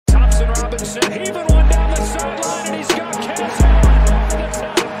Wilson heaving one down the sideline, and he's got Cass Allen over the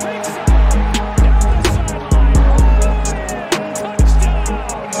top. Big side, down the sideline. Touchdown.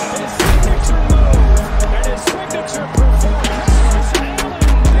 His signature move and his signature performance. Cass Allen,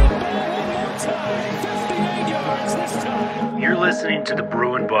 big ball one more time. 58 yards this time. You're listening to the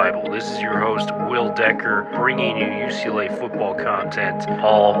Bruin Bible. This is your host, Will Decker, bringing you UCLA football content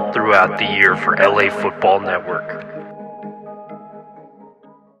all throughout the year for LA Football Network.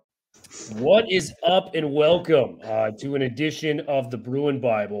 What is up, and welcome to an edition of the Bruin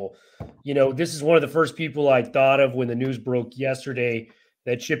Bible. You know, this is one of the first people I thought of when the news broke yesterday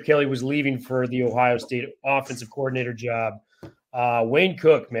that Chip Kelly was leaving for the Ohio State offensive coordinator job. Wayne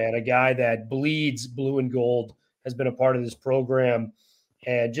Cook, man, a guy that bleeds blue and gold, has been a part of this program,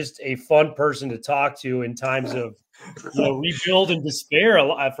 and just a fun person to talk to in times of rebuild and despair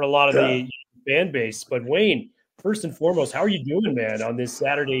for a lot of the fan base. But Wayne, first and foremost, how are you doing, man, on this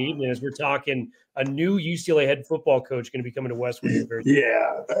Saturday evening as we're talking a new UCLA head football coach going to be coming to Westwood University?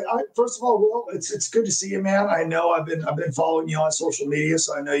 Yeah. First of all, Will, it's good to see you, man. I know I've been following you on social media,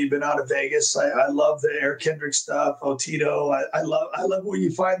 so I know you've been out of Vegas. I love the Eric Kendrick stuff, Otito. I love where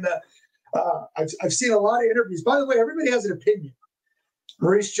you find the. I've seen a lot of interviews. By the way, everybody has an opinion.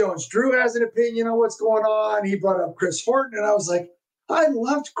 Maurice Jones-Drew has an opinion on what's going on. He brought up Chris Horton, and I was like, I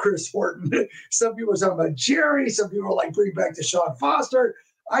loved Chris Horton. Some people were talking about Jerry. Some people were like, bring back Deshaun Foster.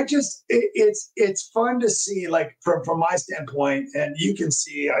 It's fun to see, like, from my standpoint, and you can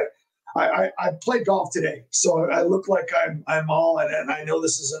see I played golf today, so I look like I'm all in, and I know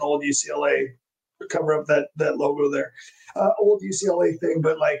this is an old UCLA cover up that logo there, old UCLA thing,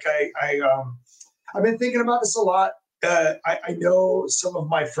 but like I've been thinking about this a lot. I know some of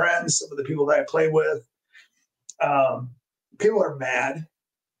my friends, some of the people that I play with. People are mad.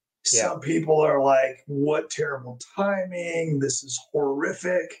 Yeah. Some people are like, what terrible timing. This is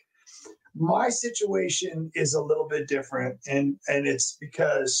horrific. My situation is a little bit different. And it's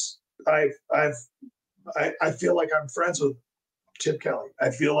because I feel like I'm friends with Chip Kelly. I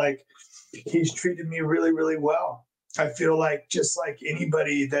feel like he's treated me really, really well. I feel like just like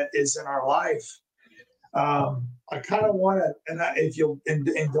anybody that is in our life, I kind of want to, and if you'll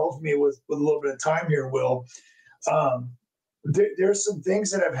indulge me with a little bit of time here, Will, there's some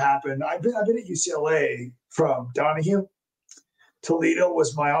things that have happened. I've been at UCLA from Donahue. Toledo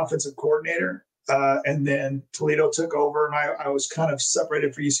was my offensive coordinator, and then Toledo took over, and I was kind of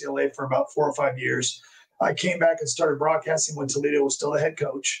separated for UCLA for about 4 or 5 years. I came back and started broadcasting when Toledo was still the head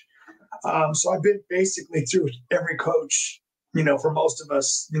coach. So I've been basically through every coach, for most of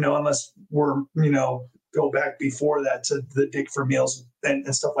us, unless we're, go back before that to the Dick Vermeils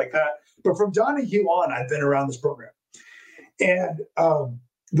and stuff like that. But from Donahue on, I've been around this program. And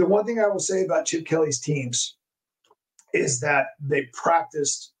the one thing I will say about Chip Kelly's teams is that they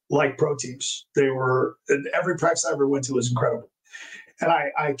practiced like pro teams. Every practice I ever went to was incredible. And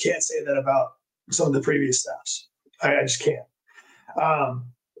I can't say that about some of the previous staffs. I just can't.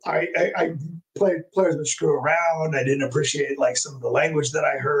 I played players would screw around. I didn't appreciate like some of the language that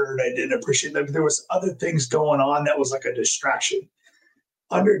I heard. I didn't appreciate that there was other things going on that was like a distraction.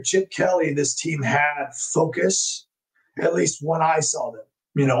 Under Chip Kelly, this team had focus, at least when I saw them,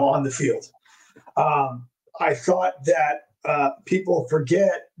 on the field. I thought that people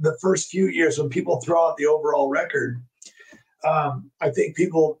forget the first few years when people throw out the overall record. I think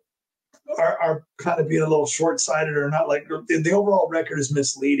people are kind of being a little short-sighted, or not. Like the overall record is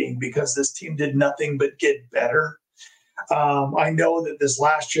misleading because this team did nothing but get better. I know that this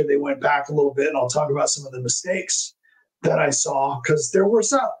last year they went back a little bit, and I'll talk about some of the mistakes that I saw, because there were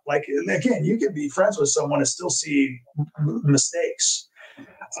some. Like, again, you can be friends with someone and still see mistakes.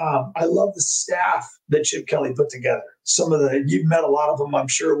 I love the staff that Chip Kelly put together. You've met a lot of them, I'm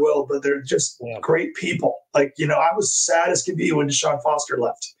sure, Will, but they're just great people. Like, I was sad as could be when Deshaun Foster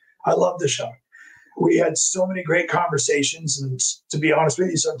left. I love Deshaun. We had so many great conversations, and to be honest with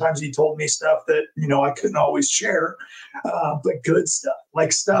you, sometimes he told me stuff that, I couldn't always share, but good stuff.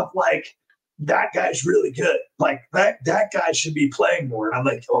 Like stuff like, that guy's really good. Like that guy should be playing more. And I'm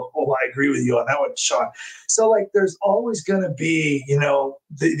like, oh, I agree with you on that one, Sean. So like, there's always going to be,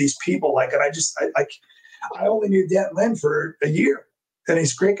 these people like, and I only knew Dan Lynn for a year, and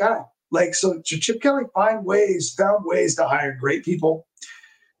he's a great guy. Like, so Chip Kelly found ways to hire great people.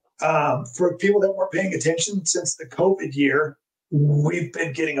 For people that weren't paying attention since the COVID year, we've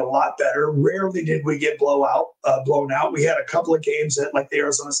been getting a lot better. Rarely did we get blown out. We had a couple of games that, like the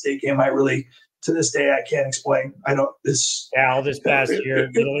Arizona State game, to this day I can't explain. I don't this past year.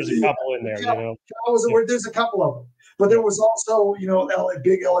 There's a couple in there. There's a couple of them, but there was also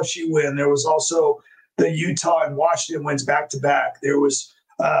big LSU win. There was also the Utah and Washington wins back to back. There was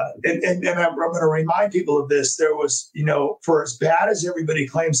And I'm going to remind people of this. There was, for as bad as everybody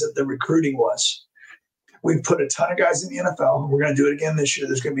claims that the recruiting was, we've put a ton of guys in the NFL. We're going to do it again this year.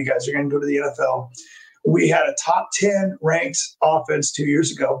 There's going to be guys who are going to go to the NFL. We had a top 10 ranked offense 2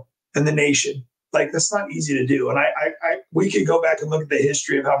 years ago in the nation. Like, that's not easy to do. And we could go back and look at the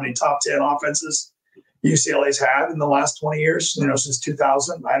history of how many top 10 offenses UCLA's had in the last 20 years, since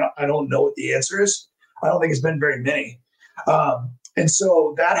 2000. I don't know what the answer is. I don't think it's been very many. And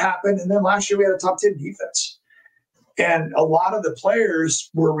so that happened. And then last year we had a top 10 defense. And a lot of the players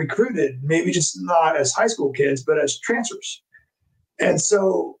were recruited, maybe just not as high school kids, but as transfers. And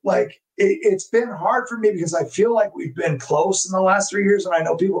so, like, it's been hard for me because I feel like we've been close in the last 3 years. And I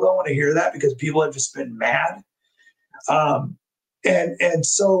know people don't want to hear that because people have just been mad. And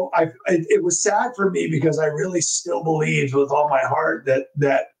so it was sad for me because I really still believed with all my heart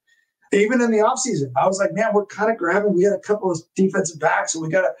that even in the offseason, I was like, man, we're kind of grabbing. We had a couple of defensive backs, and we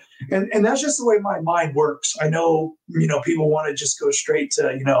got to, and that's just the way my mind works. I know, people want to just go straight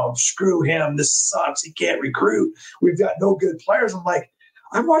to, screw him. This sucks. He can't recruit. We've got no good players. I'm like,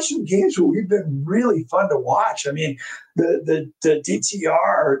 I've watched some games where we've been really fun to watch. I mean, the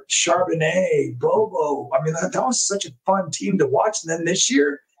DTR, Charbonnet, Bobo. I mean, that was such a fun team to watch. And then this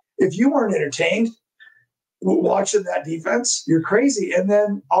year, if you weren't entertained watching that defense, you're crazy. And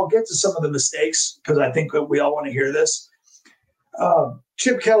then I'll get to some of the mistakes because I think that we all want to hear this.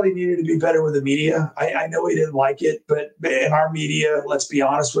 Chip Kelly needed to be better with the media. I know he didn't like it, but in our media, let's be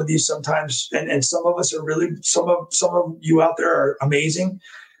honest with you, sometimes, and some of us are really, some of you out there are amazing,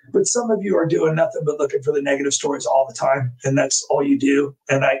 but some of you are doing nothing but looking for the negative stories all the time, and that's all you do.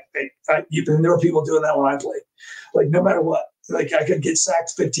 And there were people doing that when I played. Like, no matter what, like, I could get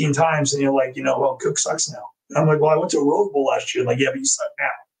sacked 15 times, and you're like, well, Cook sucks now. And I'm like, well, I went to a Rose Bowl last year. Like, yeah, but you suck now.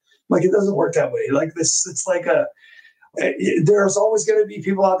 Like, it doesn't work that way. Like this, it's like there's always going to be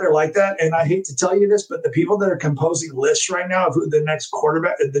people out there like that. And I hate to tell you this, but the people that are composing lists right now of who the next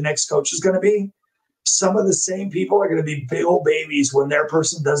quarterback, the next coach is going to be, some of the same people are going to be big old babies when their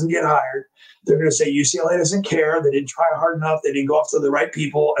person doesn't get hired. They're going to say UCLA doesn't care. They didn't try hard enough. They didn't go after the right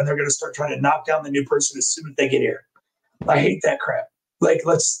people. And they're going to start trying to knock down the new person as soon as they get here. I hate that crap. Like,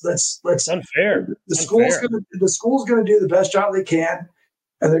 let's unfair. The school's going to do the best job they can,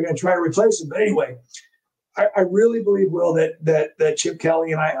 and they're going to try to replace him. But anyway, I really believe, Will, that Chip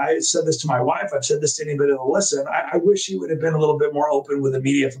Kelly, and I said this to my wife, I've said this to anybody that'll listen, I wish he would have been a little bit more open with the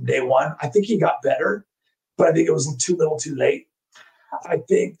media from day one. I think he got better, but I think it was too little too late. I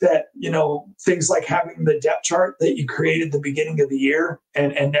think that, things like having the depth chart that you created at the beginning of the year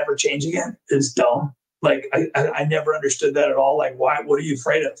and never change again is dumb. Like, I never understood that at all. Like, why? What are you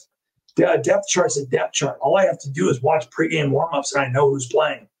afraid of? The depth chart's a depth chart. All I have to do is watch pregame warmups and I know who's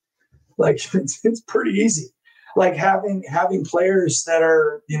playing. Like, it's pretty easy. Like having players that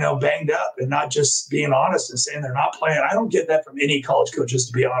are, banged up and not just being honest and saying they're not playing. I don't get that from any college coaches,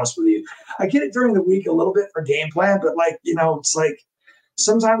 to be honest with you. I get it during the week a little bit for game plan, but it's like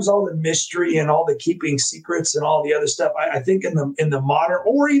sometimes all the mystery and all the keeping secrets and all the other stuff. I think in the modern,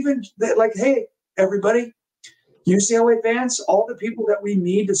 or even like, hey, everybody, UCLA fans, all the people that we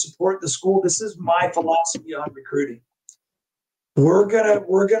need to support the school. This is my philosophy on recruiting. We're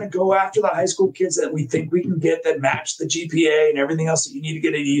gonna go after the high school kids that we think we can get that match the GPA and everything else that you need to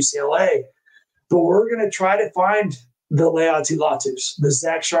get into UCLA. But we're gonna try to find the Leati Latus, the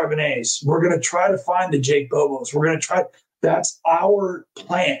Zach Charbonnets. We're gonna try to find the Jake Bobos. We're gonna try. That's our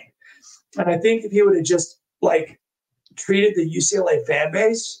plan. And I think if he would have just treated the UCLA fan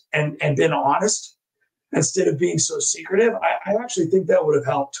base and been honest instead of being so secretive, I actually think that would have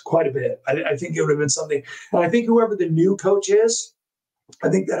helped quite a bit. I think it would have been something. And I think whoever the new coach is, I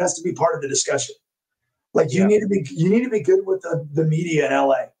think that has to be part of the discussion. Like, you need to be good with the media in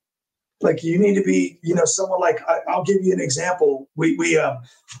LA. Like, you need to be, someone like, I'll give you an example. We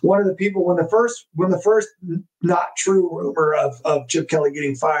one of the people, when the first not true rumor of Chip Kelly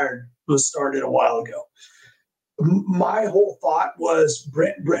getting fired was started a while ago, my whole thought was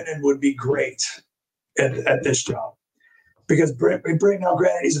Brent Brennan would be great at this job, because Brent, now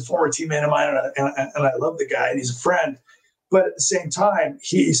granted, he's a former teammate of mine, and I love the guy, and he's a friend. But at the same time,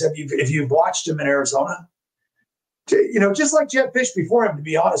 if you've watched him in Arizona, just like Jedd Fisch before him, to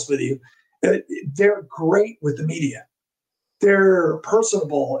be honest with you, they're great with the media. They're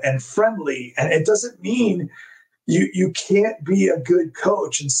personable and friendly, and it doesn't mean you can't be a good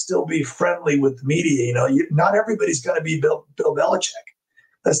coach and still be friendly with the media. Not everybody's going to be Bill Belichick.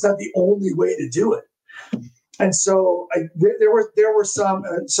 That's not the only way to do it. And so there were some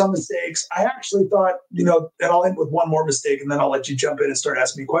mistakes. I actually thought, and I'll end with one more mistake, and then I'll let you jump in and start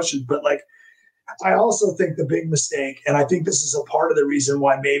asking me questions. But I also think the big mistake, and I think this is a part of the reason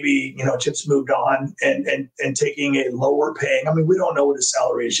why maybe, Chip's moved on and taking a lower paying. I mean, we don't know what his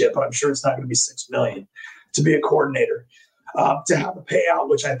salary is yet, but I'm sure it's not going to be $6 million to be a coordinator. To have a payout,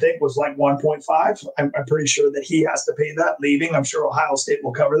 which I think was like 1.5. I'm pretty sure that he has to pay that leaving. I'm sure Ohio State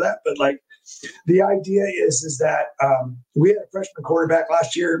will cover that. But like the idea is that we had a freshman quarterback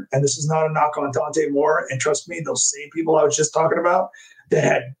last year, and this is not a knock on Dante Moore. And trust me, those same people I was just talking about that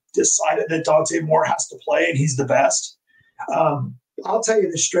had decided that Dante Moore has to play and he's the best. I'll tell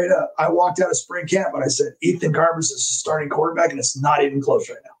you this straight up. I walked out of spring camp and I said, Ethan Garbers is a starting quarterback, and it's not even close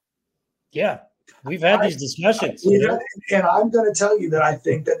right now. Yeah. We've had these discussions. And I'm going to tell you that I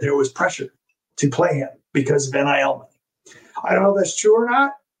think that there was pressure to play him because of NIL money. I don't know if that's true or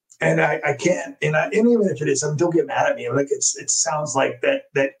not. And I can't, and even if it is, don't get mad at me. Like it sounds like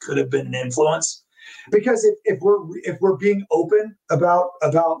that could have been an influence. Because if we're being open about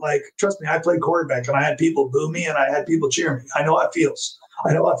like, trust me, I played quarterback and I had people boo me and I had people cheer me. I know how it feels.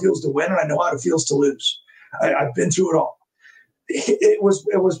 I know how it feels to win and I know how it feels to lose. I've been through it all. It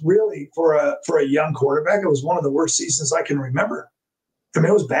was really for a young quarterback. It was one of the worst seasons I can remember. I mean,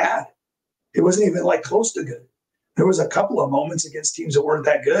 it was bad. It wasn't even like close to good. There was a couple of moments against teams that weren't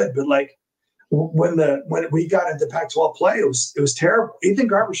that good, but like when we got into Pac-12 play, it was terrible. Ethan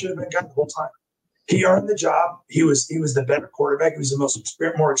Garber should have been guy the whole time. He earned the job. He was the better quarterback. He was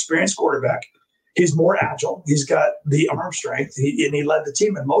the more experienced quarterback. He's more agile. He's got the arm strength. And he led the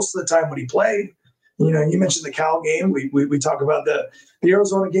team. And most of the time when he played, you mentioned the Cal game. We talk about the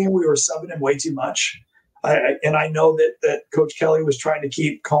Arizona game. We were subbing him way too much. I know that Coach Kelly was trying to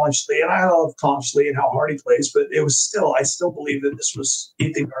keep Colin Schlee, and I love Colin Schlee and how hard he plays, but it was I still believe that this was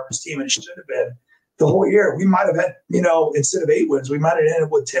Ethan Garber's team, and it should have been the whole year. We might have had, instead of 8 wins, we might have ended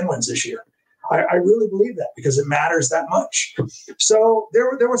with 10 wins this year. I really believe that because it matters that much. So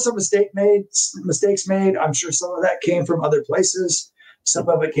there were some mistakes made. I'm sure some of that came from other places. Some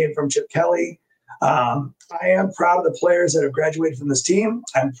of it came from Chip Kelly. I am proud of the players that have graduated from this team.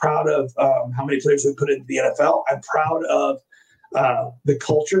 I'm proud of how many players we put into the NFL. I'm proud of the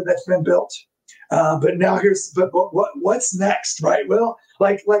culture that's been built. But now what's next, right? Well,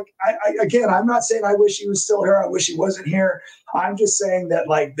 again, I'm not saying I wish he was still here. I wish he wasn't here. I'm just saying that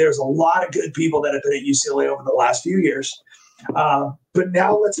there's a lot of good people that have been at UCLA over the last few years. But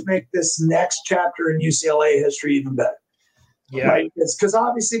now let's make this next chapter in UCLA history even better. Yeah, right? Because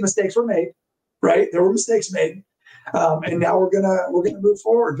obviously mistakes were made. Right, there were mistakes made, and now we're gonna move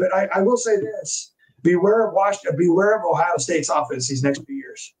forward. But I will say this: beware of Washington, beware of Ohio State's offense these next few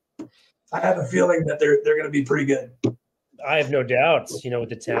years. I have a feeling that they're going to be pretty good. I have no doubts, with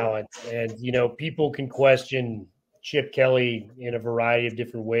the talent, and people can question Chip Kelly in a variety of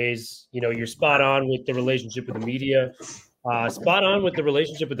different ways. You're spot on with the relationship with the media. Spot on with the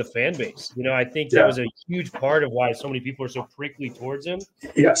relationship with the fan base. I think that was a huge part of why so many people are so prickly towards him.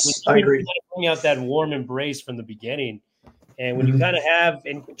 Yes, I agree. Bring out that warm embrace from the beginning. And when you kind of have –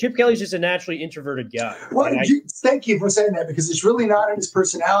 and Chip Kelly's just a naturally introverted guy. Well, thank you for saying that because it's really not in his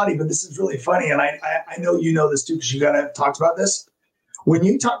personality, but this is really funny. And I know you know this too because you got to talk about this. When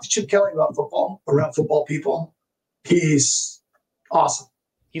you talk to Chip Kelly about football, around football people, he's awesome.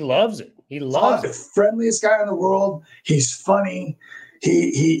 He loves it. He loves the friendliest guy in the world. He's funny.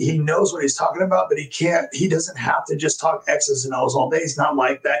 He knows what he's talking about, but he doesn't have to just talk X's and O's all day. He's not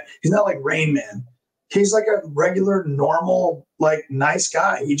like that. He's not like Rain Man. He's like a regular, normal, nice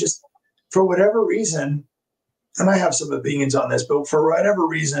guy. He just, for whatever reason, and I have some opinions on this, but for whatever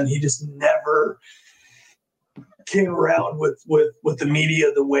reason, he just never came around with the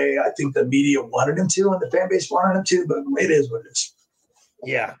media the way I think the media wanted him to and the fan base wanted him to, but it is what it is.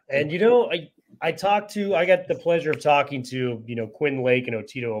 Yeah. And, I got the pleasure of talking to, Quinn Lake and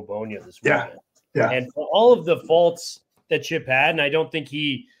Otito Ogbonnia this weekend. Yeah. And for all of the faults that Chip had, and I don't think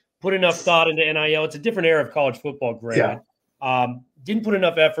he put enough thought into NIL. It's a different era of college football, granted. Yeah. Didn't put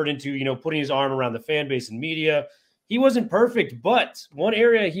enough effort into, putting his arm around the fan base and media. He wasn't perfect, but one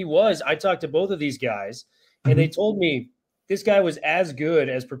area I talked to both of these guys, and they told me this guy was as good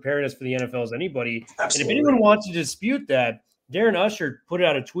as preparing us for the NFL as anybody. Absolutely. And if anyone wants to dispute that, Darren Usher put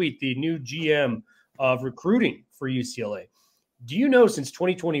out a tweet, the new GM of recruiting for UCLA. Do you know since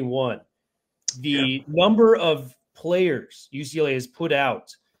 2021, the number of players UCLA has put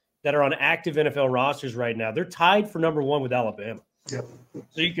out that are on active NFL rosters right now, they're tied for number one with Alabama. Yep.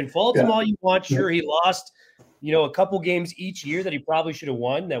 So you can fault him all you want. Sure, he lost, a couple games each year that he probably should have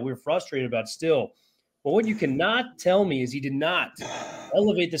won that we're frustrated about still. But what you cannot tell me is he did not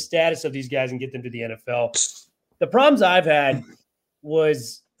elevate the status of these guys and get them to the NFL. The problems I've had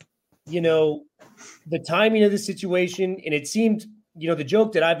was, the timing of the situation. And it seemed, the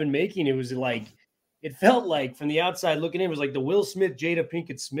joke that I've been making, it was like it felt like from the outside looking in, it was like the Will Smith, Jada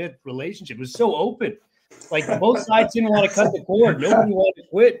Pinkett Smith relationship. It was so open. Like both sides didn't want to cut the cord. Nobody wanted to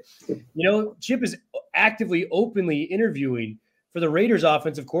quit. Chip is actively, openly interviewing for the Raiders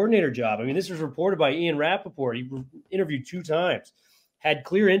offensive coordinator job. I mean, this was reported by Ian Rappaport. He interviewed 2 times, had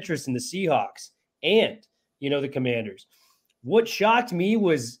clear interest in the Seahawks and, the Commanders. What shocked me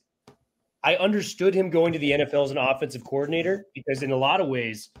was I understood him going to the NFL as an offensive coordinator because in a lot of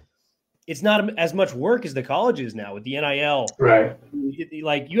ways, it's not as much work as the college is now with the NIL. Right.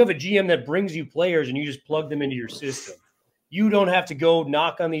 Like you have a GM that brings you players and you just plug them into your system. You don't have to go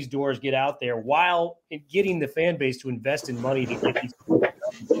knock on these doors, get out there while getting the fan base to invest in money to get these players.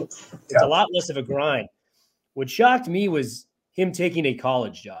 It's a lot less of a grind. What shocked me was him taking a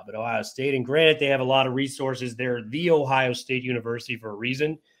college job at Ohio State. And granted, they have a lot of resources. They're the Ohio State University for a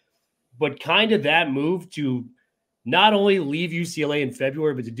reason. But kind of that move to not only leave UCLA in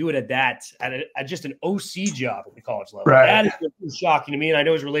February, but to do it at just an OC job at the college level. Right. That is shocking to me. And I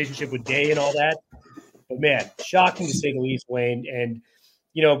know his relationship with Day and all that. But, man, shocking to say the least, Wayne. And,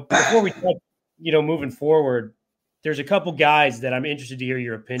 before we talk, moving forward, there's a couple guys that I'm interested to hear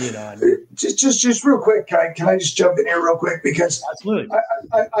your opinion on. Just real quick, can I just jump in here real quick? Because absolutely,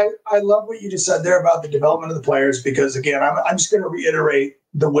 I love what you just said there about the development of the players. Because again, I'm just going to reiterate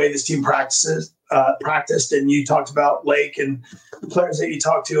the way this team practiced, and you talked about Lake and the players that you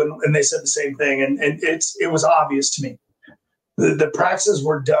talked to, and they said the same thing, and it was obvious to me. The practices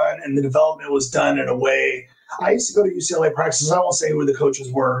were done, and the development was done in a way. I used to go to UCLA practices. I won't say who the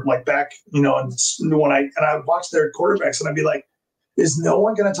coaches were, like back, and when I would watch their quarterbacks, and I'd be like, "Is no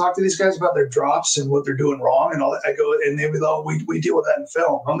one going to talk to these guys about their drops and what they're doing wrong and all that?" I go, and they'd be like, "Oh, we deal with that in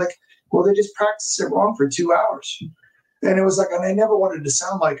film." I'm like, "Well, they just practiced it wrong for 2 hours." And it was like, and I never wanted to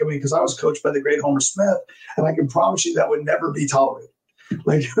sound like, because I was coached by the great Homer Smith, and I can promise you that would never be tolerated.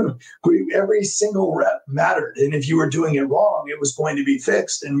 Like every single rep mattered, and if you were doing it wrong, it was going to be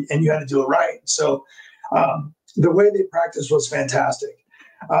fixed, and you had to do it right. So the way they practiced was fantastic.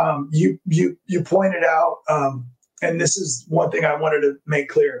 You pointed out, and this is one thing I wanted to make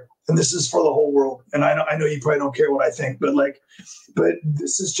clear, and this is for the whole world. And I know you probably don't care what I think, but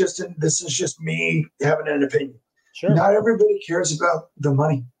this is just me having an opinion. Sure. Not everybody cares about the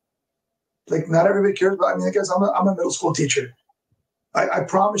money. Like not everybody cares about. Because I'm a middle school teacher. I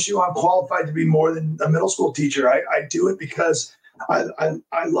promise you, I'm qualified to be more than a middle school teacher. I do it because I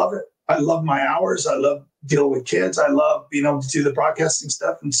love it. I love my hours. I love dealing with kids. I love being able to do the broadcasting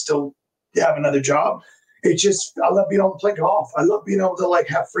stuff and still have another job. I love being able to play golf. I love being able to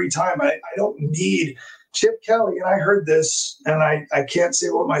have free time. I don't need Chip Kelly. And I heard this, and I can't say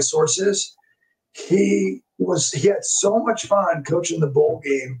what my source is. He had so much fun coaching the bowl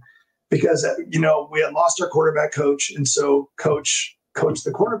game because, we had lost our quarterback coach. And so coach coached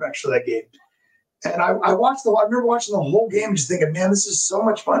the quarterbacks for that game. And I remember watching the whole game, just thinking, man, this is so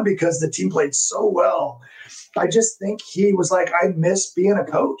much fun because the team played so well. I just think he was like, I miss being a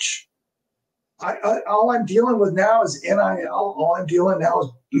coach. All I'm dealing with now is NIL. All I'm dealing now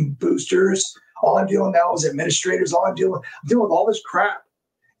is boosters. All I'm dealing now is administrators. I'm dealing with all this crap.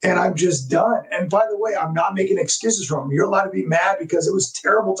 And I'm just done. And by the way, I'm not making excuses for him. You're allowed to be mad because it was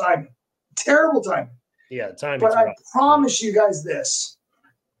terrible timing. Terrible timing. Yeah, timing. But I promise you guys this.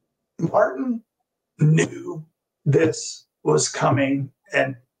 Martin knew this was coming,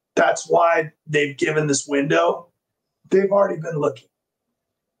 and that's why they've given this window. They've already been looking.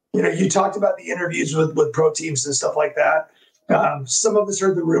 You talked about the interviews with pro teams and stuff like that. Some of us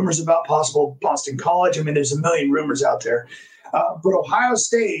heard the rumors about possible Boston College. There's a million rumors out there. But Ohio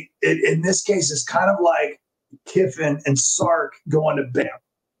State, in this case, is kind of like Kiffin and Sark going to Bama.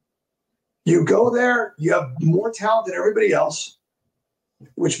 You go there, you have more talent than everybody else,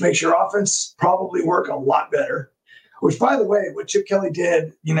 which makes your offense probably work a lot better. Which, by the way, what Chip Kelly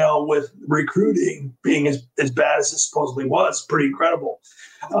did, with recruiting being as bad as it supposedly was, pretty incredible.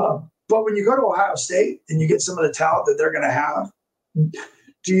 But when you go to Ohio State and you get some of the talent that they're going to have,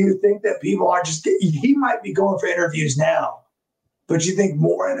 do you think that people are he might be going for interviews now, but you think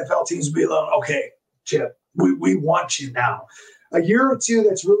more NFL teams will be like, okay, Chip, we want you now. A year or two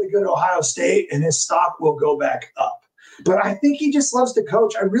that's really good at Ohio State, and his stock will go back up. But I think he just loves to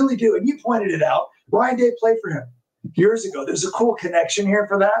coach. I really do. And you pointed it out. Ryan Day played for him years ago. There's a cool connection here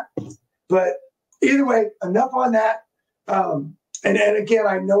for that. But either way, enough on that. And again,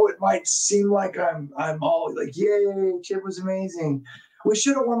 I know it might seem like I'm all like, yay, Chip was amazing. We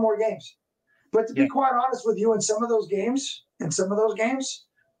should have won more games. But to be quite honest with you, in some of those games,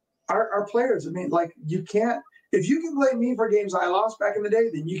 our players, you can't. If you can blame me for games I lost back in the day,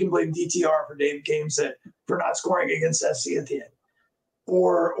 then you can blame DTR for games for not scoring against SC at the end.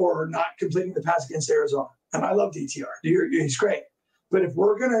 or not completing the pass against Arizona. And I love DTR. He's great. But if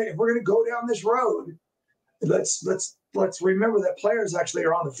we're gonna go down this road, let's remember that players actually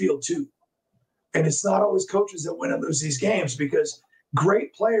are on the field too. And it's not always coaches that win and lose these games, because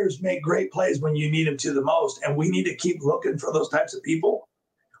great players make great plays when you need them to the most. And we need to keep looking for those types of people,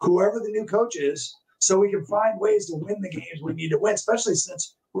 whoever the new coach is, so we can find ways to win the games we need to win, especially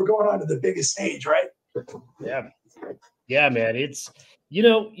since we're going on to the biggest stage, right? Yeah. Yeah, man. It's,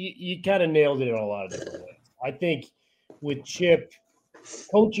 you kind of nailed it in a lot of different ways. I think with Chip,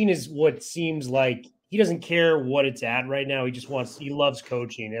 coaching is what seems like he doesn't care what it's at right now. He loves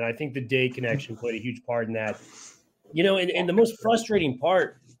coaching. And I think the Day connection played a huge part in that. And the most frustrating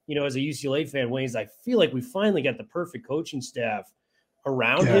part, as a UCLA fan, Wayne, is I feel like we finally got the perfect coaching staff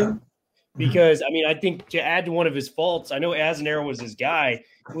around him. Because, I think to add to one of his faults, I know Azanero was his guy.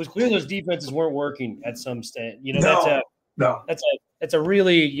 It was clear those defenses weren't working at some extent. That's a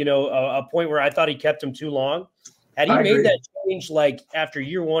really, a point where I thought he kept him too long. Had he made that change like after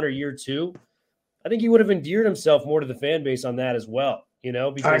year one or year two, I think he would have endeared himself more to the fan base on that as well,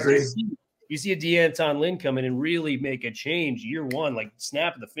 because you see a D'Anton Lynn come in and really make a change year one, like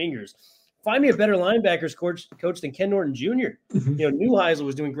snap of the fingers. Find me a better linebackers coach than Ken Norton Jr. Neuheisel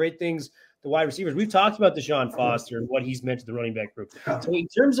was doing great things to wide receivers. We've talked about Deshaun Foster and what he's meant to the running back group. So in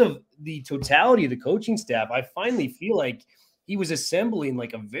terms of the totality of the coaching staff, I finally feel like he was assembling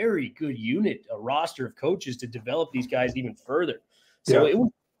like a very good unit, a roster of coaches to develop these guys even further. So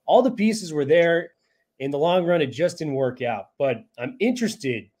all the pieces were there. In the long run, it just didn't work out. But I'm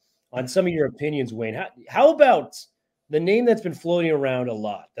interested on some of your opinions, Wayne. How about the name that's been floating around a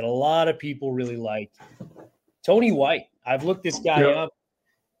lot, that a lot of people really like, Tony White? I've looked this guy up.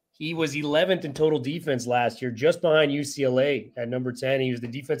 He was 11th in total defense last year, just behind UCLA at number 10. He was the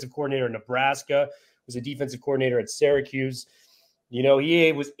defensive coordinator in Nebraska, was a defensive coordinator at Syracuse. He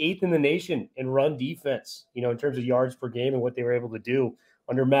was 8th in the nation in run defense, in terms of yards per game and what they were able to do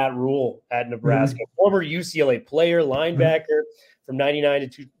under Matt Rule at Nebraska. Former UCLA player, linebacker from 99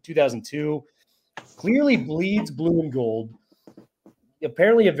 to 2002. Clearly bleeds blue and gold.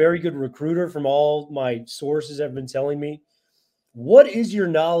 Apparently a very good recruiter from all my sources have been telling me. What is your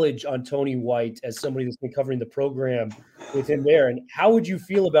knowledge on Tony White as somebody that's been covering the program with him there? And how would you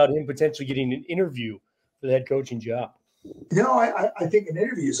feel about him potentially getting an interview for the head coaching job? I think an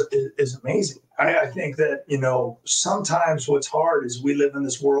interview is amazing. I think that, sometimes what's hard is we live in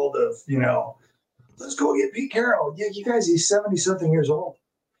this world of, let's go get Pete Carroll. Yeah, you guys, he's 70-something years old.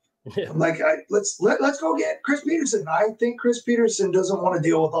 I'm like, let's go get Chris Peterson. I think Chris Peterson doesn't want to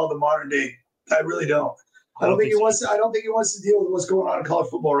deal with all the modern day. I really don't. I don't think he wants to deal with what's going on in college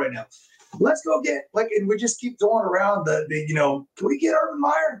football right now. Let's go get and we just keep throwing around the can we get Urban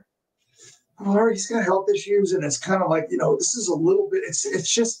Meyer? Well, he's got health issues, and it's kind of like, this is a little bit.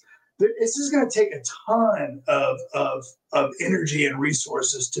 It's just this is going to take a ton of energy and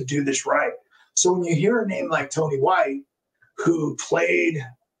resources to do this right. So when you hear a name like Tony White, who played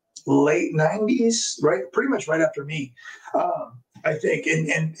late 90s, right, pretty much right after me, I think,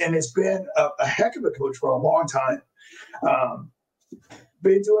 and has been a heck of a coach for a long time.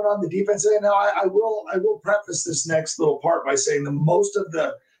 Been doing on the defense end. Now, I will preface this next little part by saying the most of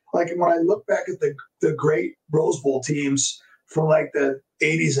the, like, when I look back at the great Rose Bowl teams from like the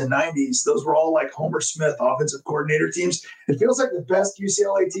 80s and 90s, those were all like Homer Smith offensive coordinator teams. It feels like the best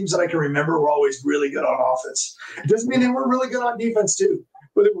UCLA teams that I can remember were always really good on offense. It doesn't mean they were really good on defense too,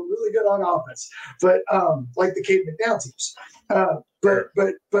 but they were really good on offense. But like the Cade McDowell teams.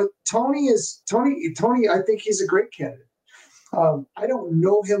 But Tony, I think he's a great candidate. I don't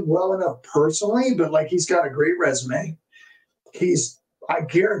know him well enough personally, but like, he's got a great resume. I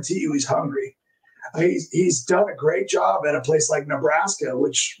guarantee you he's hungry. He's done a great job at a place like Nebraska,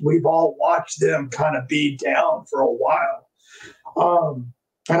 which we've all watched them kind of be down for a while.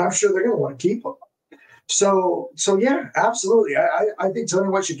 And I'm sure they're going to want to keep him. So yeah, absolutely. I think Tony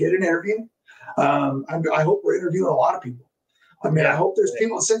White should get an interview. I hope we're interviewing a lot of people. I hope there's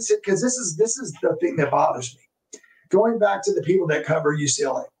people because this is the thing that bothers me. Going back to the people that cover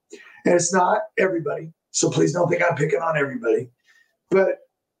UCLA, and it's not everybody, so please don't think I'm picking on everybody, but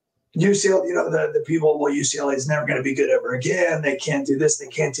UCLA, the people, well, UCLA is never going to be good ever again. They can't do this. They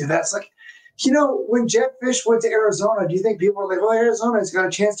can't do that. It's like, when Jedd Fisch went to Arizona, do you think people were like, oh, Arizona's got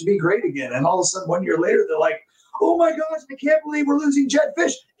a chance to be great again? And all of a sudden, 1 year later, they're like, oh my gosh, I can't believe we're losing Jedd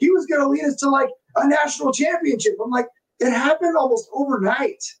Fisch. He was going to lead us to like a national championship. I'm like, it happened almost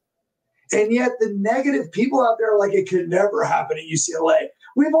overnight. And yet the negative people out there are like, it could never happen at UCLA.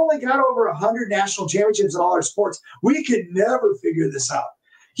 We've only got over 100 national championships in all our sports. We could never figure this out.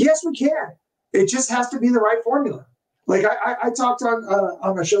 Yes, we can. It just has to be the right formula. Like I talked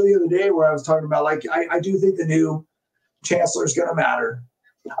on a show the other day where I was talking about, like, I do think the new chancellor is going to matter.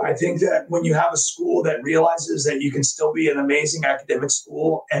 I think that when you have a school that realizes that you can still be an amazing academic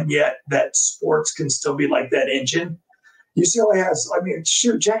school and yet that sports can still be like that engine. UCLA has, I mean,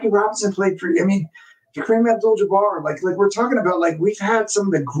 shoot, Jackie Robinson played for, I mean, Kareem Abdul-Jabbar, like we're talking about, like, we've had some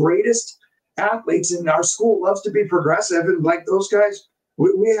of the greatest athletes, and our school loves to be progressive, and like those guys,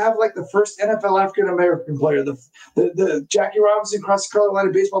 we have like the first NFL African-American player, the Jackie Robinson cross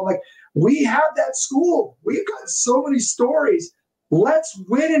Carolina baseball. I'm like, we have that school. We've got so many stories. Let's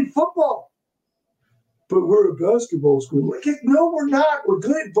win in football. But we're a basketball school. Like, no, we're not. We're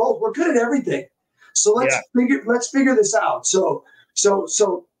good at both. We're good at everything. So let's figure this out. So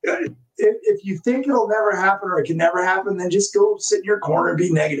if you think it'll never happen or it can never happen, then just go sit in your corner and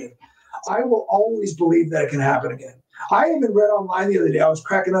be negative. I will always believe that it can happen again. I even read online the other day, I was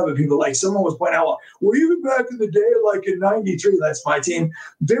cracking up at people, like someone was pointing out, well, even back in the day, like in 93, that's my team,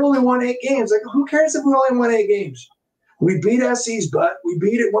 they only won 8 games. Like, who cares if we only won 8 games? We beat SC's butt. We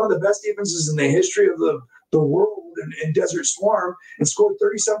beat it, one of the best defenses in the history of the world in Desert Storm, and scored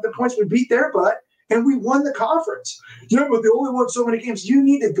 30-something points. We beat their butt, and we won the conference. Yeah, but they only won so many games. You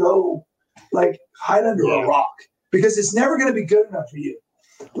need to go, like, hide under a rock, because it's never going to be good enough for you.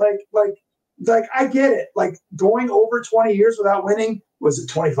 Like I get it. Like, going over 20 years without winning, was it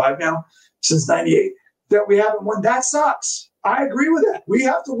 25 now, since 98, that we haven't won? That sucks. I agree with that. We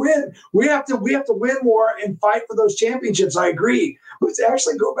have to win. We have to win more and fight for those championships. I agree. Let's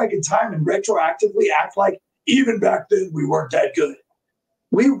actually go back in time and retroactively act like even back then we weren't that good.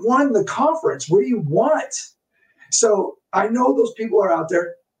 We won the conference. What do you want? So I know those people are out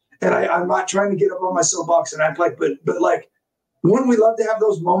there, and I'm not trying to get up on my soapbox and act like, but like, wouldn't we love to have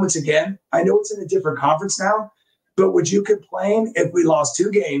those moments again? I know it's in a different conference now, but would you complain if we lost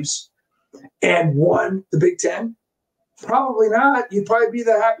 2 games and won the Big Ten? Probably not. You'd probably be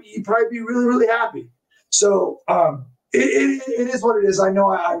You'd probably be really, really happy. So it is what it is. I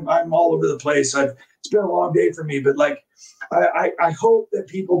know I'm all over the place. It's been a long day for me, but like, I hope that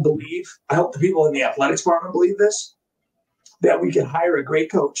people believe. I hope the people in the athletics department believe this, that we can hire a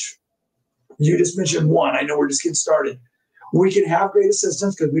great coach. You just mentioned one. I know we're just getting started. We can have great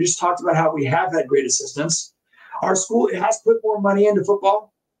assistants, because we just talked about how we have had great assistants. Our school, it has put more money into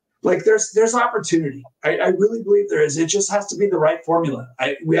football. Like, there's opportunity. I really believe there is. It just has to be the right formula.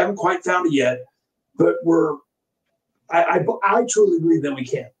 We haven't quite found it yet, but I truly believe that we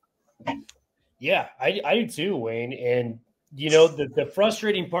can. Yeah, I do too, Wayne. And, you know, the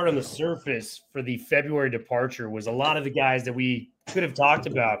frustrating part on the surface for the February departure was a lot of the guys that we could have talked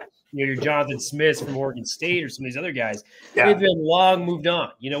about. You know, your Jonathan Smiths from Oregon State or some of these other guys, they've been long moved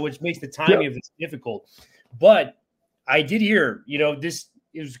on, you know, which makes the timing of this difficult. But I did hear, you know, it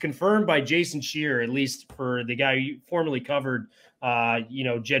was confirmed by Jason Scheer, at least for the guy who formerly covered, you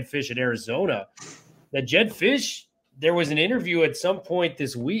know, Jedd Fisch at Arizona, that Jedd Fisch, there was an interview at some point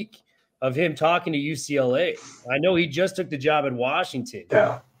this week of him talking to UCLA. I know he just took the job at Washington.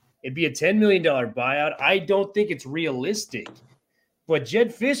 Yeah. It'd be a $10 million buyout. I don't think it's realistic. But Jedd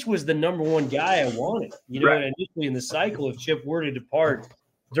Fisch was the number one guy I wanted, you know, initially in the cycle. If Chip were to depart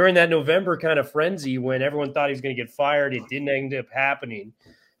during that November kind of frenzy when everyone thought he was going to get fired, it didn't end up happening.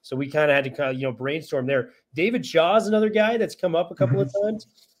 So we kind of had to you know, brainstorm there. David Shaw's another guy that's come up a couple of times.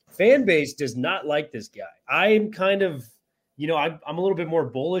 Fan base does not like this guy. I'm kind of, you know, I'm a little bit more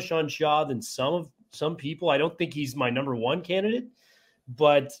bullish on Shaw than some people. I don't think he's my number one candidate,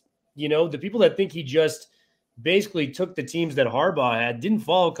 but, you know, the people that think he just basically took the teams that Harbaugh had, didn't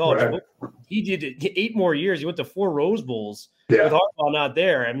follow college football. He did 8 more years. He went to 4 Rose Bowls with Harbaugh not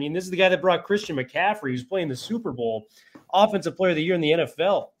there. I mean, this is the guy that brought Christian McCaffrey, who's playing the Super Bowl, Offensive Player of the Year in the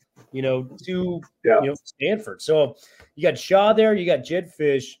NFL, you know, to you know, Stanford. So you got Shaw there, you got Jedd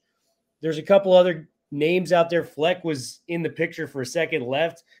Fisch. There's a couple other names out there. Fleck was in the picture for a second,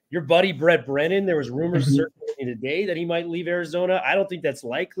 left. Your buddy Brett Brennan, there was rumors circulating today that he might leave Arizona. I don't think that's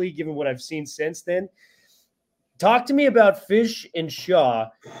likely given what I've seen since then. Talk to me about Fisch and Shaw,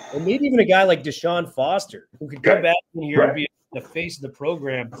 and maybe even a guy like Deshaun Foster, who could come back in here and be the face of the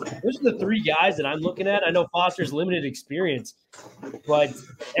program. Those are the 3 guys that I'm looking at. I know Foster's limited experience, but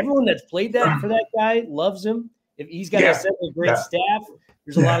everyone that's played that for that guy loves him. If he's got a great staff,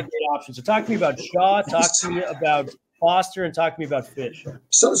 there's a lot of great options. So talk to me about Shaw, talk to me about Foster, and talk to me about Fisch.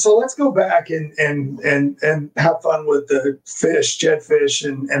 So let's go back and have fun with the Fisch, Jedd Fisch,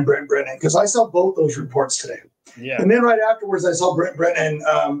 and Brent Brennan, because I saw both those reports today. Yeah. And then right afterwards, I saw Brent Brennan,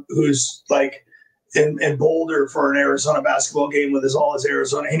 who's like, in Boulder for an Arizona basketball game with all his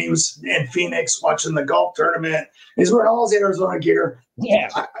Arizona, and he was in Phoenix watching the golf tournament. He's wearing all his Arizona gear. Yeah.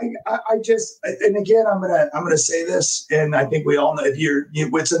 I just, and again, I'm gonna say this, and I think we all know, if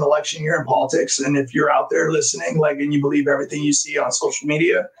it's an election year in politics, and if you're out there listening, like, and you believe everything you see on social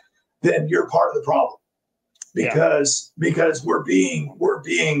media, then you're part of the problem, because we're being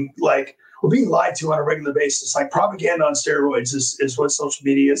lied to on a regular basis. Like, propaganda on steroids is what social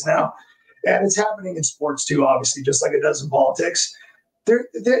media is now. And it's happening in sports too, obviously, just like it does in politics. They're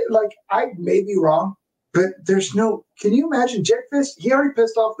like, I may be wrong, but there's no, can you imagine Jedd Fisch? He already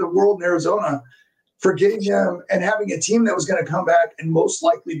pissed off the world in Arizona for getting them and having a team that was going to come back and most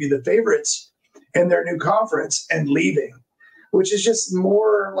likely be the favorites in their new conference and leaving, which is just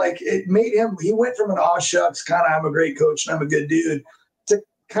more like, it made him, he went from an aw shucks, kind of, I'm a great coach and I'm a good dude, to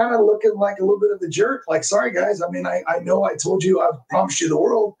kind of looking like a little bit of the jerk. Like, sorry guys, I mean, I know I told you, I've promised you the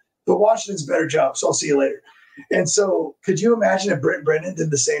world, but Washington's a better job, so I'll see you later. And so, could you imagine if Brent Brennan did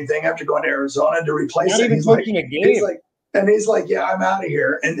the same thing after going to Arizona to replace him? He's like, he's like, yeah, I'm out of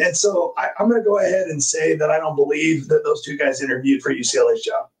here. And so, I'm going to go ahead and say that I don't believe that those two guys interviewed for UCLA's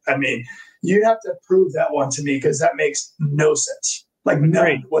job. I mean, you'd have to prove that one to me, because that makes no sense, like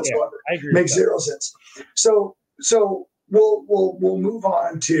none whatsoever. Yeah, I agree. Makes zero sense. So we'll move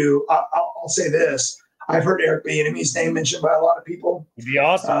on to. I'll say this. I've heard Eric Bieniemy's name mentioned by a lot of people. It'd be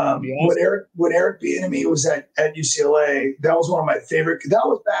awesome. When Eric Bieniemy was at UCLA, that was one of my favorite. That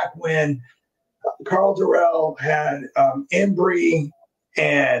was back when Carl Durrell had Embry,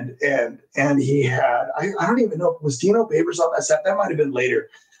 and he had, I don't even know, was Dino Babers on that staff? That might have been later,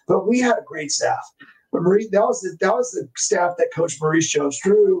 but we had a great staff. But that was the staff that coached Maurice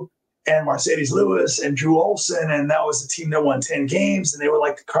Jones-Drew and Mercedes Lewis and Drew Olson, and that was the team that won 10 games, and they were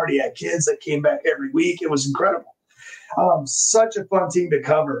like the cardiac kids that came back every week. It was incredible. Such a fun team to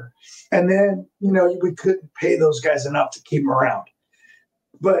cover. And then, we couldn't pay those guys enough to keep them around.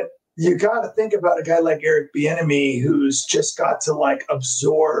 But you got to think about a guy like Eric Bieniemy, who's just got to like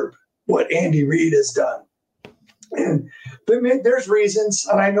absorb what Andy Reid has done. And there's reasons,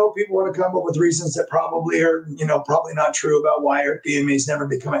 and I know people want to come up with reasons that probably are, probably not true about why Eric Bieniemy's never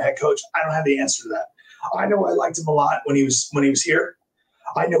become a head coach. I don't have the answer to that. I know I liked him a lot when he was here.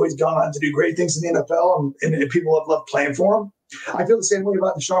 I know he's gone on to do great things in the NFL, and people have loved playing for him. I feel the same way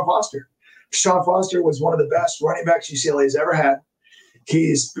about Deshaun Foster. Deshaun Foster was one of the best running backs UCLA's ever had.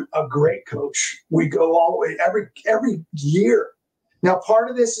 He's a great coach. We go all the way every year. Now, part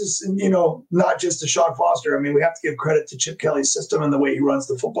of this is, not just Deshaun Foster. I mean, we have to give credit to Chip Kelly's system and the way he runs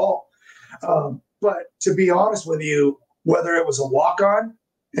the football. But to be honest with you, whether it was a walk-on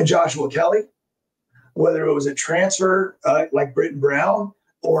and Joshua Kelly, whether it was a transfer like Britton Brown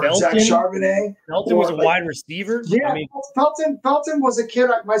or Zach Charbonnet. Felton was a wide receiver? Yeah, Felton was a kid.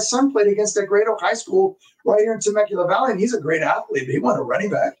 My son played against at Great Oak High School right here in Temecula Valley, and he's a great athlete, but he wasn't a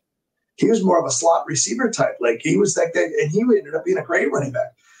running back. He was more of a slot receiver type. Like, he was like that, and he ended up being a great running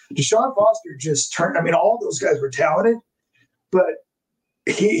back. Deshaun Foster just turned. I mean, all those guys were talented, but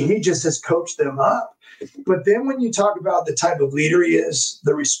he just has coached them up. But then when you talk about the type of leader he is,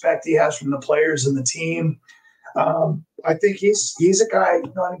 the respect he has from the players and the team, I think he's a guy.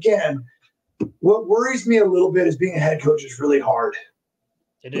 And again, what worries me a little bit is being a head coach is really hard.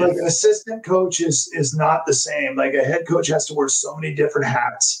 It is. Like, an assistant coach is not the same. Like, a head coach has to wear so many different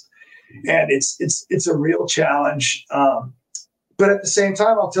hats. And it's a real challenge. But at the same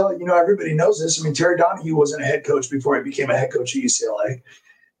time, I'll tell you, everybody knows this. I mean, Terry Donahue wasn't a head coach before he became a head coach at UCLA.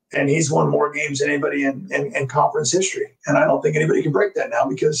 And he's won more games than anybody in conference history. And I don't think anybody can break that now,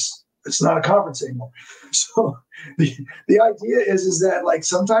 because it's not a conference anymore. So the idea is that, like,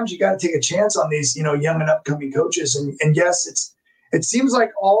 sometimes you got to take a chance on these, young and upcoming coaches. And yes, it seems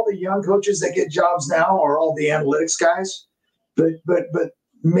like all the young coaches that get jobs now are all the analytics guys. But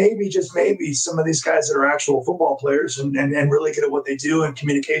maybe, just maybe, some of these guys that are actual football players and really good at what they do in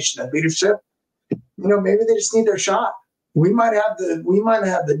communication and leadership, maybe they just need their shot. We might have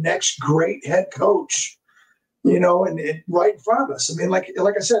the next great head coach, and right in front of us. I mean, like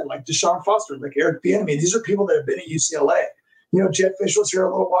I said, like Deshaun Foster, like Eric Bieniemy, these are people that have been at UCLA. Jedd Fisch was here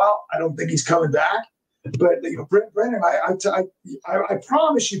a little while. I don't think he's coming back. But Brent Brennan, I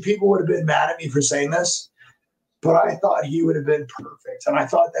promise you, people would have been mad at me for saying this, but I thought he would have been perfect. And I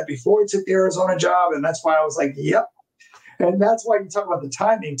thought that before he took the Arizona job, and that's why I was like, yep. And that's why you talk about the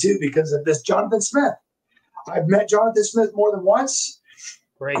timing, too, because of this Jonathan Smith. I've met Jonathan Smith more than once.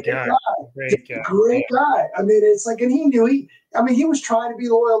 Great guy. Great guy. I mean, it's like, and he knew he was trying to be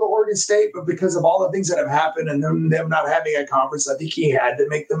loyal to Oregon State, but because of all the things that have happened and them not having a conference, I think he had to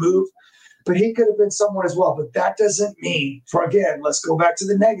make the move. But he could have been someone as well. But that doesn't mean, let's go back to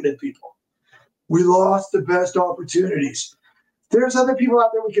the negative people. we lost the best opportunities. There's other people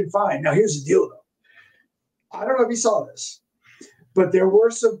out there we can find. Now, here's the deal, though. I don't know if you saw this, but there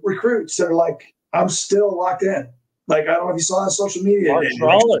were some recruits that are like, I'm still locked in. Like, I don't know if you saw it on social media.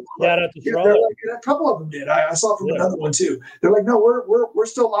 Charlotte. Shout out to Charlotte. Like, a couple of them did. I saw from another one, too. They're like, no, we're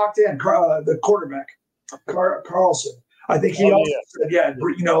still locked in. The quarterback, Carlson. I think he also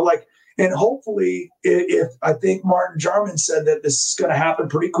said, and hopefully, if I think Martin Jarman said that this is going to happen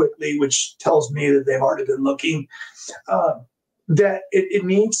pretty quickly, which tells me that they've already been looking, that it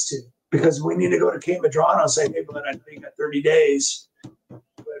needs to, because we need to go to Kate Madrano and say, hey, but I know you got 30 days,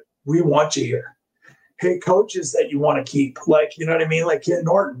 but we want you here. Hey, coaches that you want to keep, like, you know what I mean? Like Ken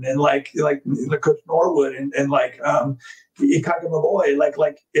Norton and like Coach Norwood and like Ikaka Maboy,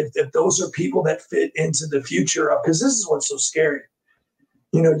 like if those are people that fit into the future of, because this is what's so scary.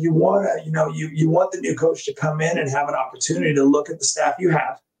 You know, you want the new coach to come in and have an opportunity to look at the staff you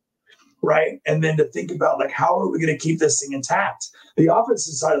have, right? And then to think about, like, how are we going to keep this thing intact? The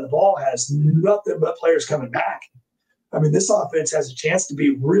offensive side of the ball has nothing but players coming back. I mean, this offense has a chance to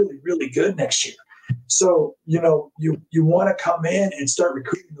be really, really good next year. So, you want to come in and start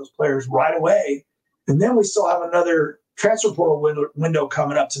recruiting those players right away. And then we still have another transfer portal window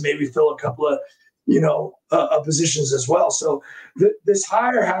coming up to maybe fill a couple of, positions as well. So this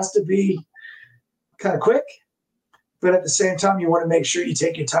hire has to be kind of quick, but at the same time, you want to make sure you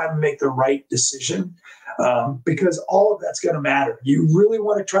take your time and make the right decision, because all of that's going to matter. You really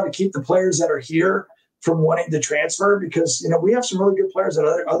want to try to keep the players that are here from wanting to transfer, because, we have some really good players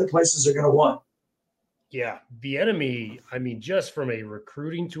that other places are going to want. Yeah, Bieniemy, I mean, just from a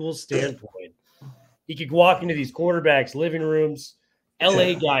recruiting tool standpoint, he could walk into these quarterbacks' living rooms.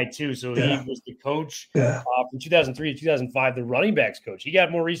 LA guy, too, so he was the coach from 2003 to 2005, the running backs coach. He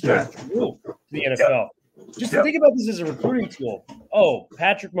got more resources to move to the NFL. Just to think about this as a recruiting tool. Oh,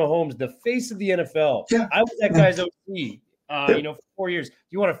 Patrick Mahomes, the face of the NFL. Yeah. I was that guy's OC, for 4 years. Do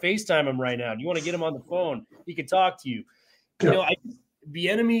you want to FaceTime him right now? Do you want to get him on the phone? He could talk to you.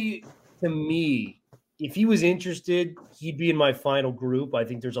 Bieniemy, to me, if he was interested, he'd be in my final group. I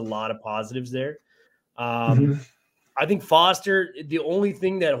think there's a lot of positives there. I think Foster, the only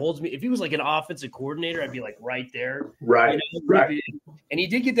thing that holds me, if he was like an offensive coordinator, I'd be like right there. Right. Right. And he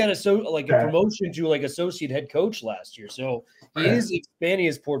did get that a promotion to like associate head coach last year. So he is expanding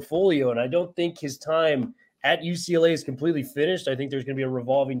his portfolio. And I don't think his time at UCLA is completely finished. I think there's going to be a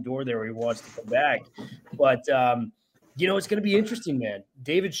revolving door there where he wants to come back. But, it's going to be interesting, man.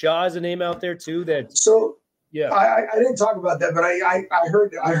 David Shaw is a name out there too. Yeah, I didn't talk about that, but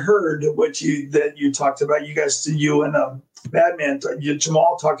I heard what you talked about. You and Badman,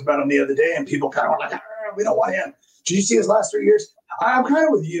 Jamal talked about him the other day, and people kind of were like, we don't want him. Did you see his last 3 years? I'm kind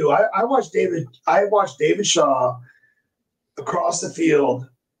of with you. I watched David Shaw across the field,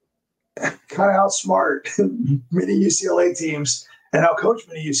 kind of outsmart many UCLA teams and outcoach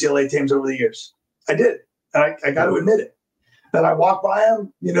many UCLA teams over the years. I did. And I got to admit it. That I walked by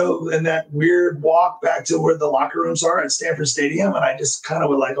him, in that weird walk back to where the locker rooms are at Stanford Stadium. And I just kind of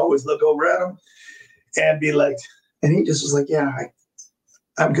would always look over at him and be like, and he just was like, yeah,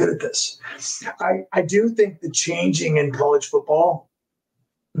 I'm good at this. I do think the changing in college football,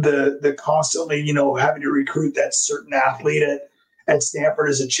 the constantly, having to recruit that certain athlete at Stanford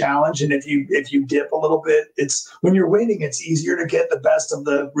is a challenge. And if you dip a little bit, it's when you're winning, it's easier to get the best of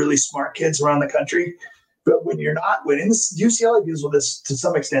the really smart kids around the country. But when you're not winning, UCLA deals with this to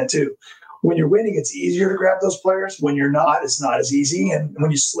some extent too. When you're winning, it's easier to grab those players. When you're not, it's not as easy. And when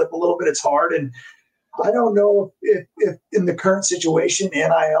you slip a little bit, it's hard. And I don't know if in the current situation,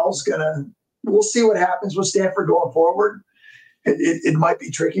 NIL's we'll see what happens with Stanford going forward. It might be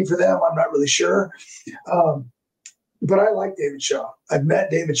tricky for them. I'm not really sure. But I like David Shaw. I've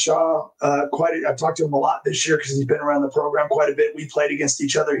met David Shaw I've talked to him a lot this year because he's been around the program quite a bit. We played against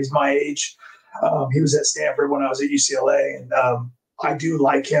each other. He's my age. He was at Stanford when I was at UCLA, and I do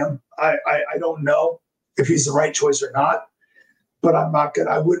like him. I don't know if he's the right choice or not, but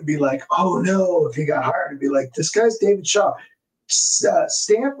I wouldn't be like, oh no, if he got hired, I'd be like, this guy's David Shaw.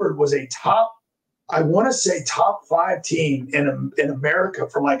 Stanford was a top 5 team in America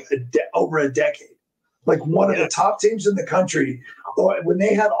for over a decade. Like one of the top teams in the country. When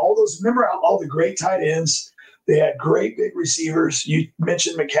they had remember all the great tight ends. They had great big receivers. You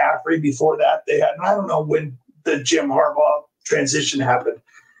mentioned McCaffrey before that. They had, and I don't know when the Jim Harbaugh transition happened,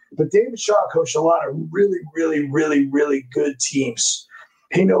 but David Shaw coached a lot of really, really, really, really good teams.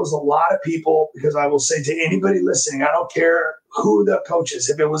 He knows a lot of people, because I will say to anybody listening, I don't care who the coach is.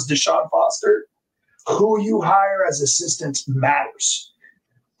 If it was Deshaun Foster, who you hire as assistants matters.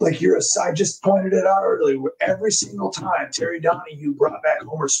 I just pointed it out earlier. Every single time Terry Donahue brought back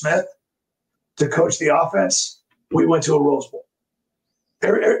Homer Smith, to coach the offense, we went to a Rose Bowl.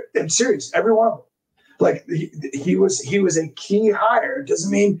 I'm serious, every one of them. Like he was a key hire. It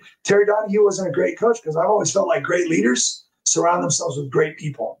doesn't mean Terry Donahue wasn't a great coach, because I've always felt like great leaders surround themselves with great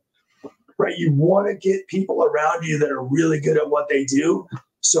people, right? You want to get people around you that are really good at what they do.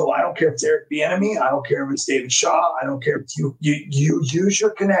 So I don't care if it's Eric Bieniemy, I don't care if it's David Shaw, I don't care if you use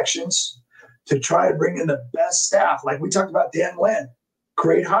your connections to try to bring in the best staff. Like we talked about Dan Lynn,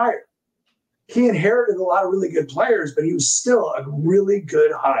 great hire. He inherited a lot of really good players, but he was still a really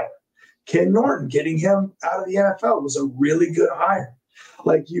good hire. Ken Norton, getting him out of the NFL was a really good hire.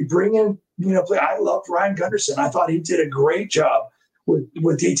 Like you bring in, I loved Ryan Gunderson. I thought he did a great job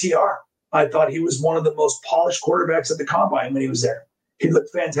with DTR. I thought he was one of the most polished quarterbacks at the combine when he was there. He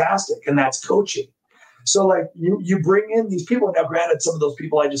looked fantastic, and that's coaching. So like you bring in these people. Now, granted, some of those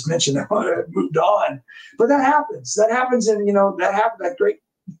people I just mentioned have moved on, but that happens. That happens, and that happened. That great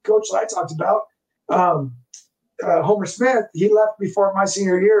coach that I talked about, Homer Smith, he left before my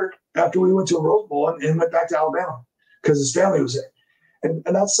senior year after we went to a Rose Bowl and went back to Alabama because his family was there.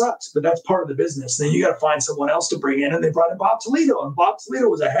 And that sucks, but that's part of the business. Then you got to find someone else to bring in, and they brought in Bob Toledo, and Bob Toledo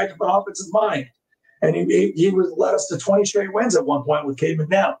was a heck of an offensive mind. And he led us to 20 straight wins at one point with Cade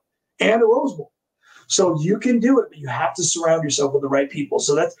McNown and a Rose Bowl. So you can do it, but you have to surround yourself with the right people.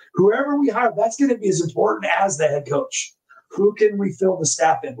 So that's whoever we hire, that's going to be as important as the head coach. Who can we fill the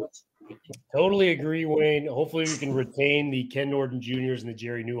staff in with? Totally agree, Wayne. Hopefully we can retain the Ken Norton Juniors and the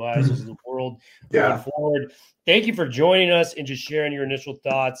Jerry Neuheises of the world going forward. Thank you for joining us and just sharing your initial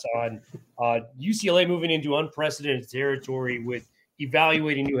thoughts on UCLA moving into unprecedented territory with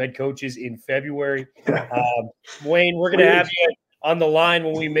evaluating new head coaches in February. Wayne, we're going to have you on the line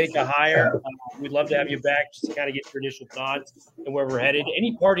when we make a hire. We'd love to have you back just to kind of get your initial thoughts and where we're headed.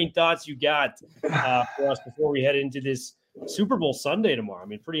 Any parting thoughts you got for us before we head into this Super Bowl Sunday tomorrow? I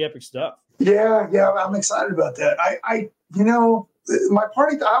mean, pretty epic stuff. Yeah, I'm excited about that. My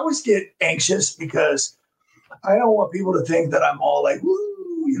party, I always get anxious because I don't want people to think that I'm all like,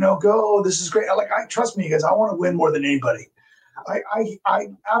 woo, go, this is great. Trust me, guys, I want to win more than anybody. I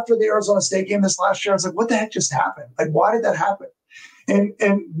after the Arizona State game this last year, I was like, what the heck just happened? Like, why did that happen? And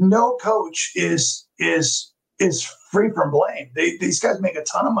no coach is free from blame. These guys make a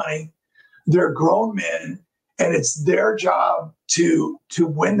ton of money. They're grown men. And it's their job to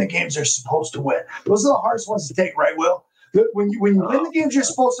win the games they're supposed to win. Those are the hardest ones to take, right, Will? When you win the games you're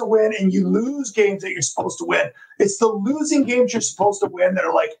supposed to win and you lose games that you're supposed to win, it's the losing games you're supposed to win that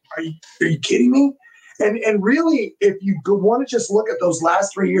are like, are you kidding me? And really, if you want to just look at those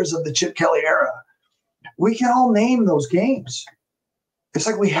last 3 years of the Chip Kelly era, we can all name those games. It's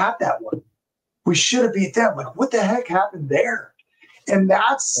like we had that one. We should have beat them. Like, what the heck happened there? And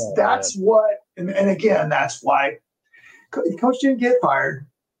that's what, and again, that's why Coach didn't get fired.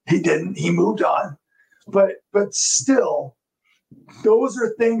 He didn't. He moved on. But still, those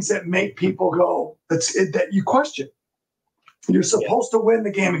are things that make people go, that you question. You're supposed to win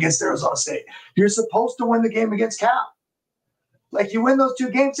the game against Arizona State. You're supposed to win the game against Cal. Like, you win those two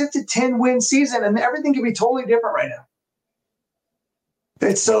games, it's a 10-win season, and everything can be totally different right now.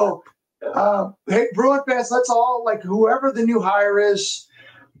 And so, hey, Bruin fans, let's all, like, whoever the new hire is,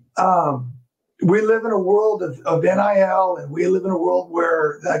 we live in a world of NIL, and we live in a world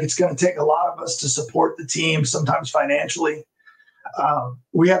where, like, it's going to take a lot of us to support the team, sometimes financially.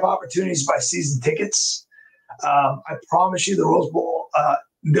 We have opportunities by season tickets. I promise you the Rose Bowl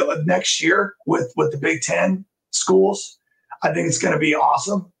next year with the Big Ten schools, I think it's going to be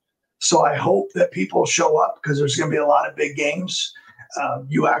awesome. So I hope that people show up because there's going to be a lot of big games.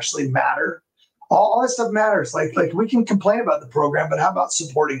 You actually matter. All that stuff matters. Like we can complain about the program, but how about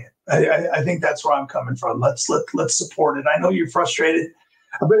supporting it? I think that's where I'm coming from. Let's support it. I know you're frustrated,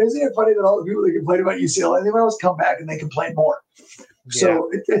 but isn't it funny that all the people that complain about UCLA, they always come back and they complain more. Yeah. So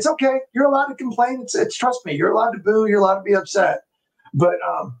it's okay. You're allowed to complain. It's trust me. You're allowed to boo. You're allowed to be upset. But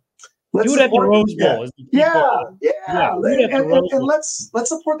let's do it at the Rose Bowl. And let's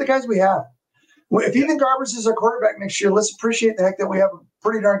support the guys we have. If Ethan Garbers is our quarterback next year, let's appreciate the heck that we have a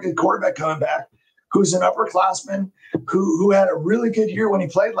pretty darn good quarterback coming back, who's an upperclassman, who had a really good year when he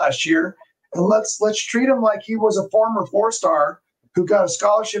played last year. And let's treat him like he was a former 4-star who got a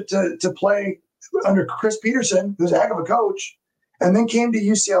scholarship to play under Chris Peterson, who's a heck of a coach, and then came to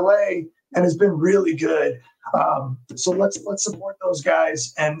UCLA and has been really good. So let's support those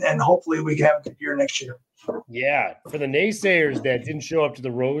guys, and hopefully we can have a good year next year. Yeah, for the naysayers that didn't show up to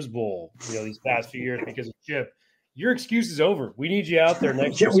the Rose Bowl, these past few years because of Chip, your excuse is over. We need you out there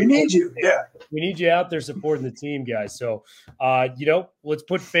next Yeah, year. we need you. Yeah. We need you out there supporting the team, guys. So, let's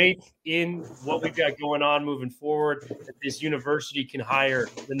put faith in what we've got going on moving forward, that this university can hire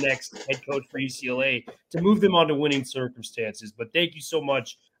the next head coach for UCLA to move them on to winning circumstances. But thank you so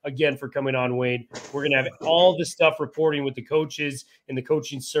much again for coming on, Wayne. We're going to have all this stuff reporting with the coaches and the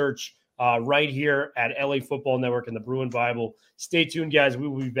coaching search right here at LA Football Network and the Bruin Bible. Stay tuned, guys. We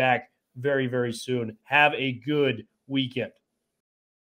will be back very, very soon. Have a good weekend.